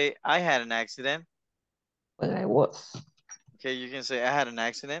can say I had an accident. When I was. Okay, you can say I had an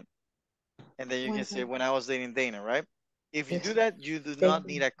accident. And then you can say when I was dating Dana, right? If you do that, you do not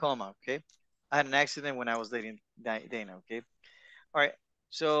need a comma, okay? I had an accident when I was dating Dana, okay? All right,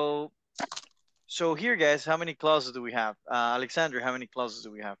 so here, guys, how many clauses do we have? Alexander, how many clauses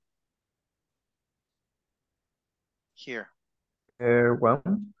do we have? Here.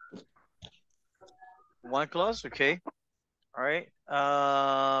 1. 1 clause, okay. All right.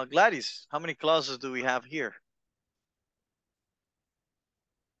 Gladys, how many clauses do we have here?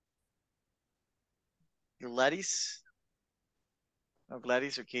 Gladys? No,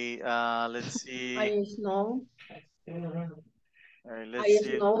 Gladys, okay. Let's see. I know. All right, let's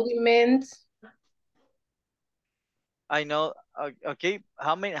see. Acknowledgement. I know. Okay,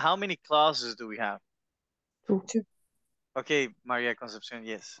 how many clauses do we have? 2. Okay, Maria Concepcion,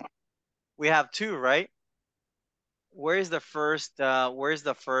 yes. We have 2, right? Where's the first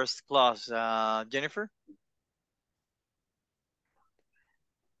clause, Jennifer?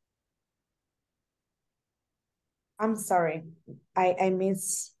 I'm sorry. I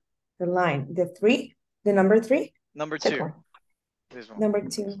missed the line. The 3? The number 3? Number 2. Second. This one. Number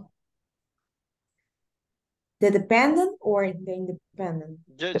 2. The dependent or the independent?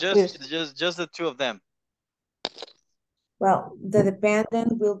 Just the two of them. Well, the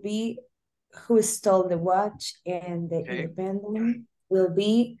dependent will be who stole the watch, and the independent will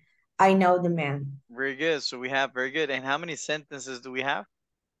be I know the man. Very good. So we have very good. And how many sentences do we have?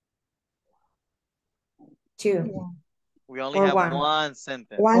 2. We only Or have one. one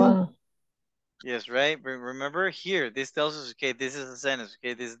sentence. One. Yes, right? Remember here, this tells us, okay, this is the sentence,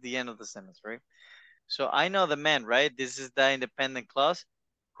 okay, this is the end of the sentence, right? So I know the man, right? This is the independent clause.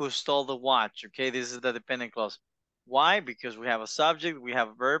 Who stole the watch, okay? This is the dependent clause. Why? Because we have a subject, we have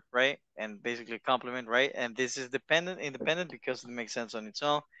a verb, right? And basically complement, right? And this is independent because it makes sense on its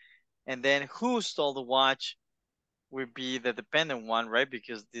own. And then who stole the watch would be the dependent one, right?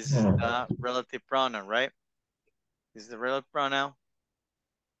 Because this is the relative pronoun, right? This is the relative pronoun.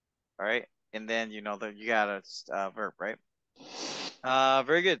 All right. And then, you know, that you got a verb, right?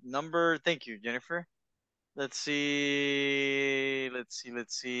 Very good. Thank you, Jennifer. Let's see.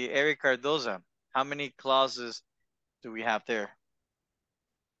 Eric Cardoza. How many clauses do we have there?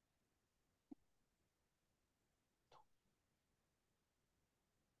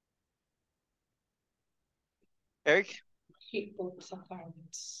 Eric?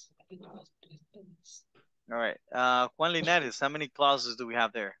 All right. Juan Linares, how many clauses do we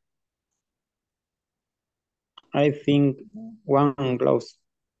have there? I think one clause.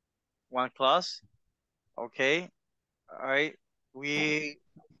 One clause? Okay. All right. Okay,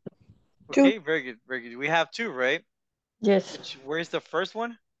 very good, very good. We have 2, right? Yes. Where's the first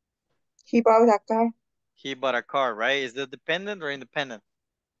one? He bought a car. He bought a car, right? Is that dependent or independent?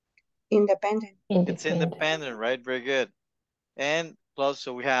 Independent. It's independent, right? Very good. And clause,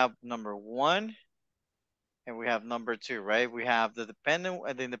 so we have number 1 and we have number 2, right? We have the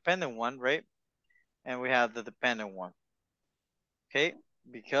independent one, right? And we have the dependent one. Okay,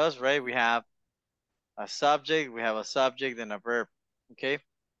 because, right, we have a subject and a verb. Okay,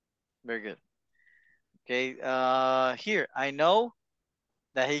 very good. Okay, here, I know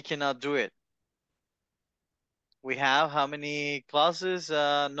that he cannot do it. We have how many clauses,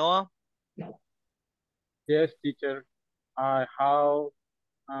 Noah? Yes, teacher. I have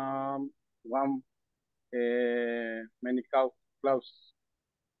one many clause.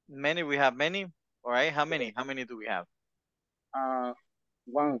 Many, we have many. All right, how many? How many do we have?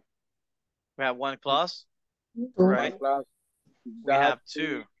 One. We have one clause. Two. Right. One clause. We have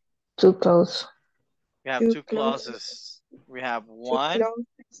 2. 2 clauses. We have 2 clauses. We have 1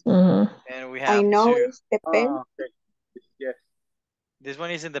 and we have I know 2. it's dependent. Okay. Yes. This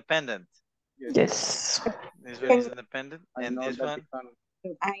one is independent. Yes. This one is independent. I And know this that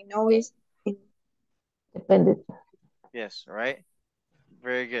one? I know it's Dependent. Yes, right?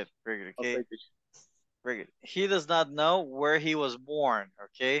 Very good. Very good. Okay. Okay, teacher. Very good. He does not know where he was born.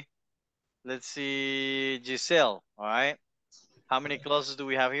 Okay. Let's see, Giselle. All right. How many clauses do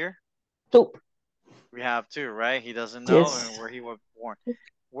we have here? 2. We have 2, right? He doesn't know Yes. where he was born.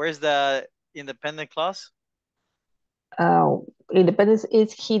 Where's the independent clause? Independence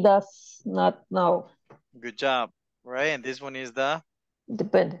is he does not know. Good job. Right. And this one is the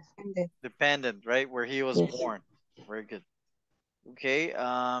Dependent. dependent, right? Where he was born. Very good. Okay.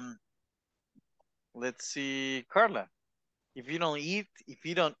 Let's see, Carla. If you don't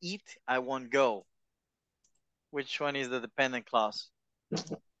eat, I won't go. Which one is the dependent clause?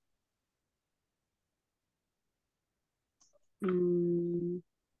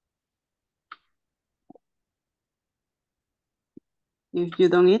 If you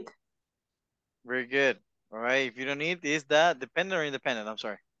don't eat. Very good. All right. If you don't eat, is that dependent or independent? I'm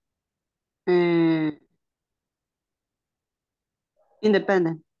sorry.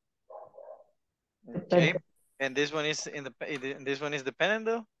 Independent. Okay. And this one is dependent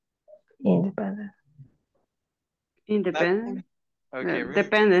though? Independent. Independent. Okay.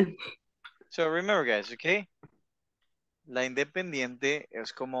 Dependent. So remember, guys, okay? La independiente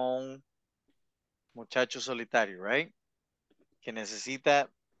es como un muchacho solitario, right? Que necesita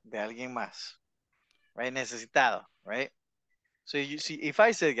de alguien más, right? Necesitado, right? So you see, if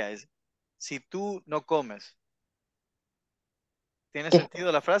I say, guys, si tú no comes, ¿tiene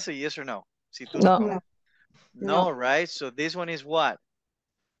sentido la frase? Yes or no? Si tú no comes. No, right? So this one is what?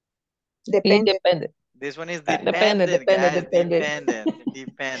 Independent. This one is dependent, guys.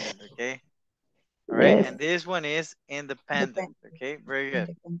 Dependent, okay? All right, and this one is independent, okay? Very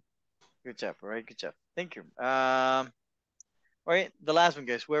good. Good job, all right, good job. Thank you. All right, the last one,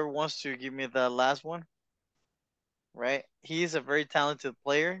 guys. Whoever wants to give me the last one, right? He is a very talented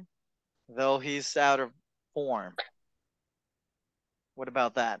player, though he's out of form. What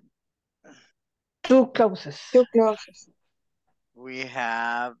about that? 2 clauses. Two clauses. We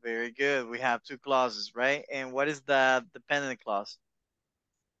have, very good. We have two clauses, right? And what is the dependent clause?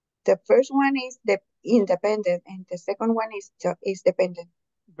 The first one is the independent, and the second one is dependent.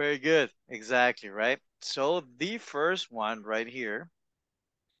 Very good. Exactly, right? So the first one right here,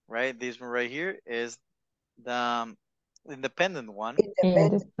 right? This one right here is the independent one.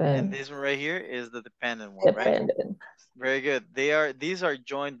 Independent. And this one right here is the dependent one, right? Dependent. Very good. These are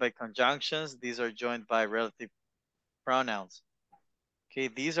joined by conjunctions. These are joined by relative pronouns. Okay,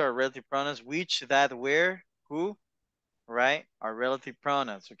 these are relative pronouns. Which, that, where, who, right? Are relative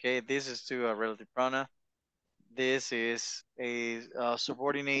pronouns. Okay, this is to a relative pronoun. This is a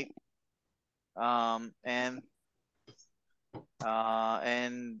subordinate, and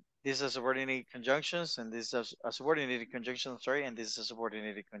these are subordinate conjunctions, and this is a subordinated conjunction. Sorry, and this is a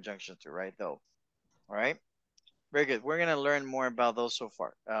subordinated conjunction too, right? Though, all right. Very good. We're gonna learn more about those so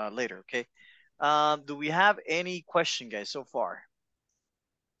far later. Okay. Do we have any question, guys, so far?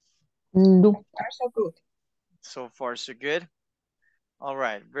 Nope. So good. So far, so good. All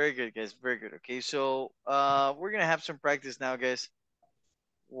right. Very good, guys. Very good. Okay. So we're gonna have some practice now, guys.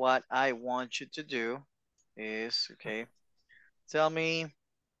 What I want you to do is, okay, tell me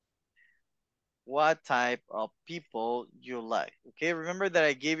what type of people you like. Okay. Remember that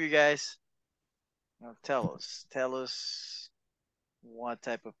I gave you guys. Now tell us what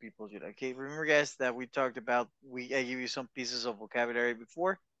type of people you like. Okay. Remember, guys, that we talked about. I give you some pieces of vocabulary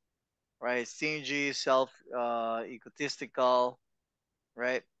before. Right, stingy, egotistical,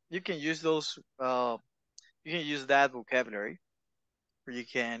 right? You can use those. You can use that vocabulary, or you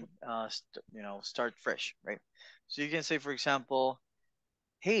can, start fresh, right? So you can say, for example,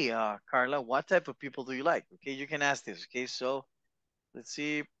 "Hey, Carla, what type of people do you like?" Okay, you can ask this. Okay, so let's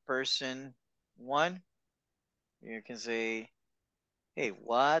see, person one. You can say, "Hey,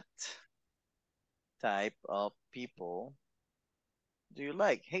 what type of people do you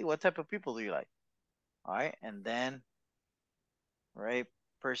like?" Hey, what type of people do you like? All right, and then, right,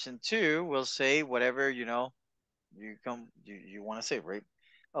 person two will say whatever you want to say, right?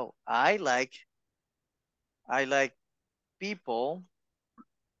 Oh, I like people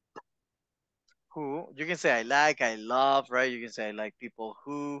who, you can say I love, right? You can say I like people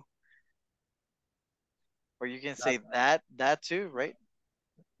who, or you can say that too, right?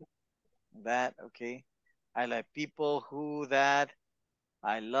 That, okay. I like people who, that.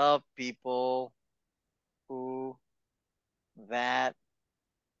 I love people who, that.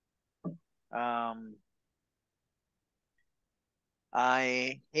 um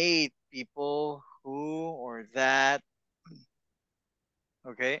I hate people who, or that.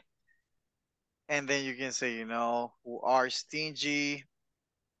 Okay. And then you can say, who are stingy,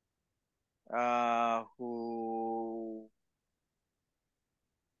 who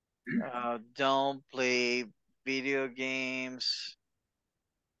don't play video games,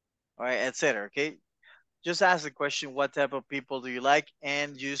 all right, etc. Okay, just ask the question, what type of people do you like,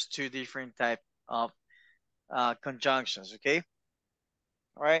 and use two different type of conjunctions. Okay,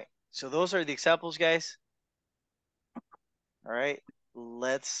 all right. So those are the examples, guys. All right,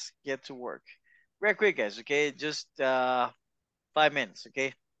 let's get to work. Very quick, guys. Okay, just 5 minutes.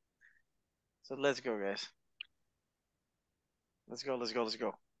 Okay, so let's go, guys. Let's go. Let's go. Let's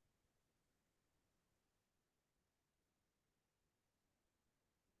go.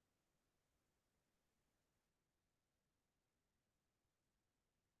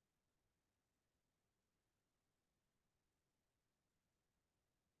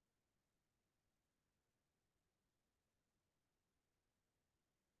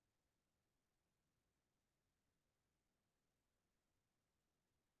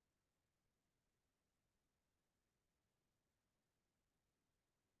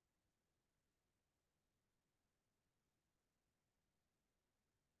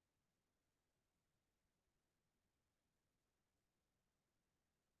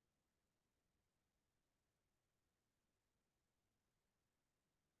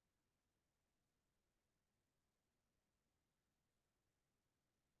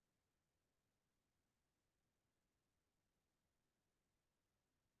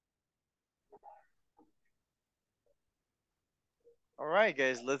 All right,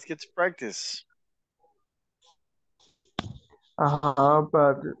 guys, let's get to practice.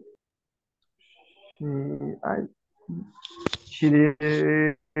 But she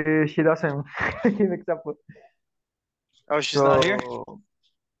doesn't give example. Oh, she's not here?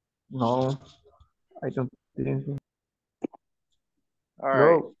 No, I don't think so. All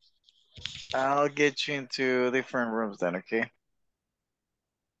right. I'll get you into different rooms then, okay?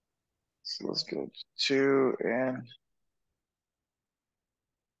 So let's go to and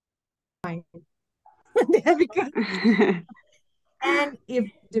Fine. Because, and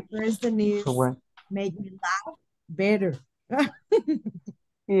if the person is So when? make me laugh, better.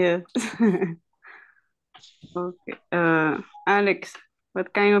 Yes. Okay. Alex,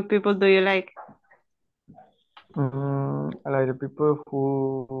 what kind of people do you like? I like the people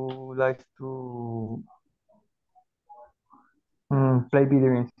who like to play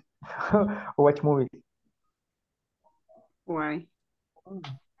video games or watch movies. Why?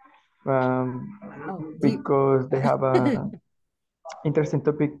 Oh, deep. Because they have a interesting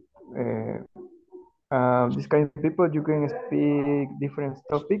topic. This kind of people, you can speak different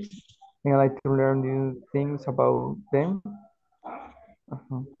topics, and I like to learn new things about them.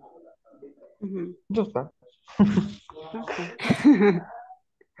 Mhm. Just that. Okay.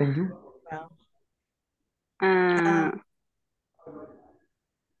 Thank you. Well, Uh,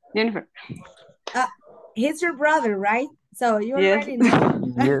 Jennifer. he's your brother, right? So you Yes. already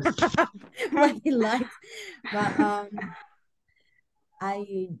know Yes. what he likes. But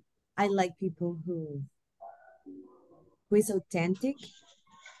I I like people who is authentic.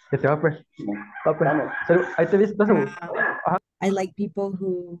 Que te va, pues. Va, pues. Salud. Ahí te ves, pasa, güey. I like people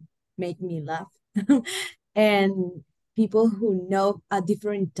who make me laugh and people who know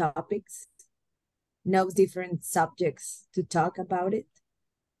different topics, knows different subjects to talk about it.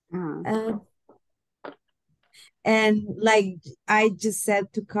 And like I just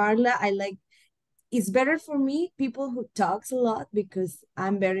said to Carla, I like it's better for me people who talks a lot because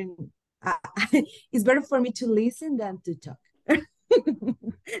I'm very it's better for me to listen than to talk.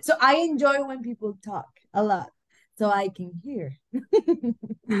 So I enjoy when people talk a lot so I can hear.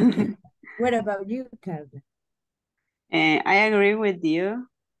 What about you, Carla? I agree with you.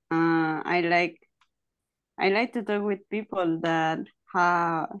 I like to talk with people that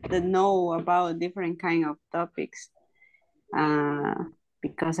know about different kind of topics.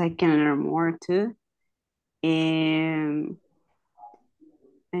 Because I can learn more too. And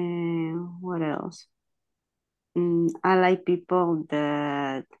what else? I like people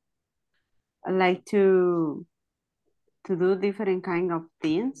that like to do different kind of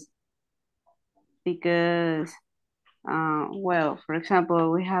things because well, for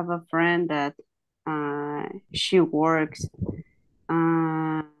example, we have a friend that she works,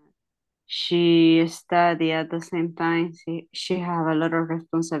 she study at the same time. She have a lot of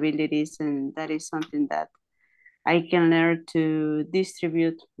responsibilities, and that is something that I can learn to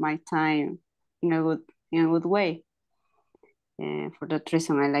distribute my time in a good way. And for that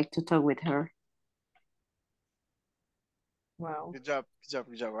reason, I like to talk with her. Wow. Good job. Good job.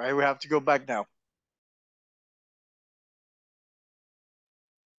 Good job. All right, we have to go back now.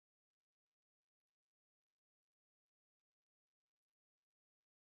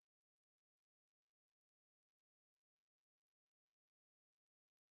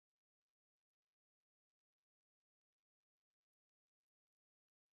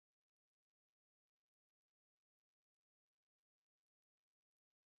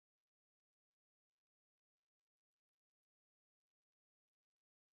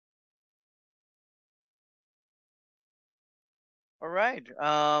 All right.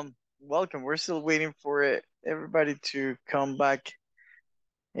 Welcome. We're still waiting for everybody to come back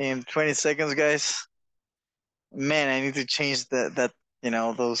in 20 seconds, guys. Man, I need to change that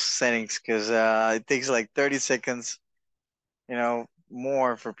those settings because it takes like 30 seconds,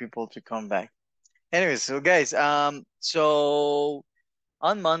 more for people to come back. Anyways, so guys, so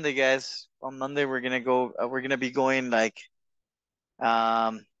on Monday, guys, we're gonna be going like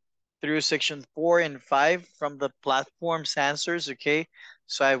um through section 4 and 5 from the platform's answers. Okay,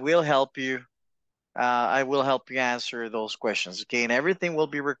 so I will help you answer those questions. Okay, and everything will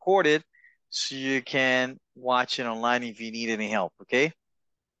be recorded so you can watch it online if you need any help. Okay,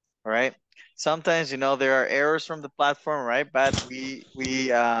 all right. Sometimes there are errors from the platform, right? But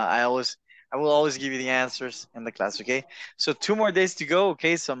I will always give you the answers in the class. Okay, so 2 more days to go.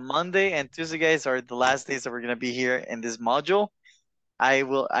 Okay, so Monday and Tuesday, guys, are the last days that we're gonna be here in this module. I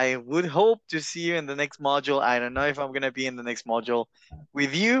would hope to see you in the next module. I don't know if I'm gonna be in the next module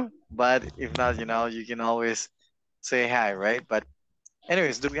with you, but if not, you can always say hi, right? But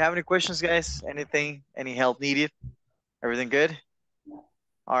anyways, do we have any questions, guys? Anything? Any help needed? Everything good?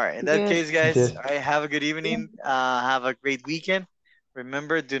 All right. In that case, guys, Yes. all right, have a good evening. Have a great weekend.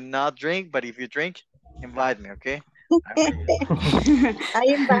 Remember, do not drink, but if you drink, invite me, okay? I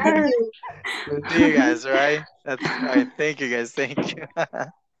invite you. See you guys, all right? That's all right. Thank you, guys. Thank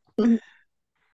you.